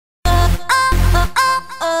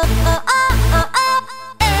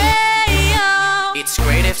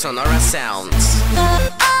sonora sounds.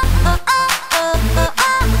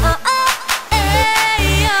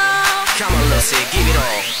 Come on, Lucy, give it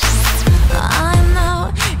all. I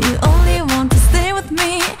know you only want to stay with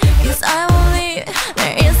me, 'cause I will leave.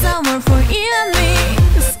 There is somewhere for you and me.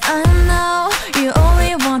 'Cause I know you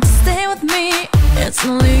only want to stay with me. It's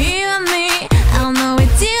only you and me. I know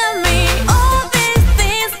it's you and me. All these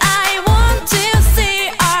things I want to see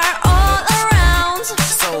are all around.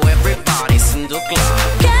 So everybody's in the club.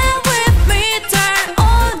 Get with me, turn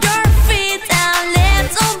on your feet and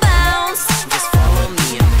let's all bounce. Just follow me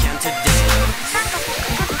and count to dance.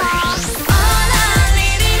 All I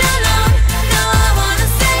leave it alone. No, I wanna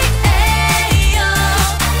stay, ayo.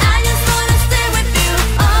 I just wanna stay with you.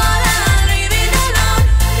 All I leave it alone.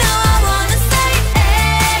 No, I wanna stay,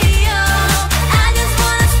 ayo. I just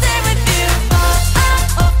wanna stay with you. Oh, oh,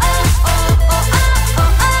 oh, oh, oh, oh, oh,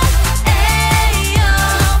 oh, oh, ayo.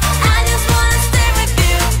 I just wanna stay with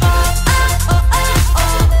you. Oh, oh, oh,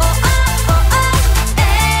 oh, oh, oh, oh, oh,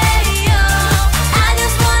 ayo. I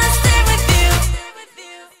just wanna stay with you.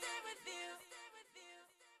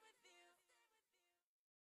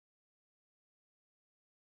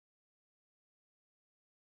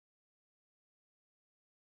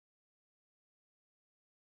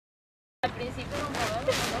 Al principio nos movemos,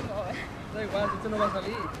 no nos movemos. Da igual, esto no va a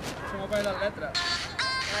salir. Somos para las letras.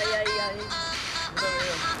 Ay, ay, ay. Yo lo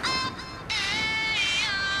veo.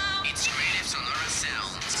 It's creative sonora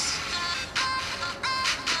sounds.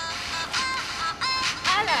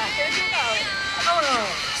 ¡Hala! ¡Qué chingado! ¡Vámonos!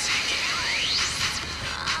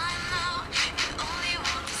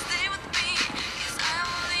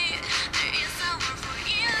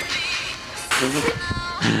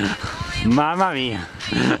 Mamma mía.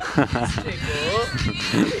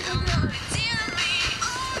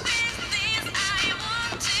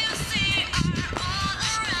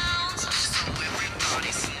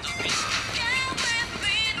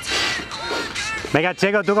 Venga,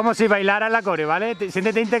 Cheko, tú como si bailaras la core, ¿vale?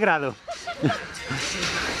 Siéntete integrado.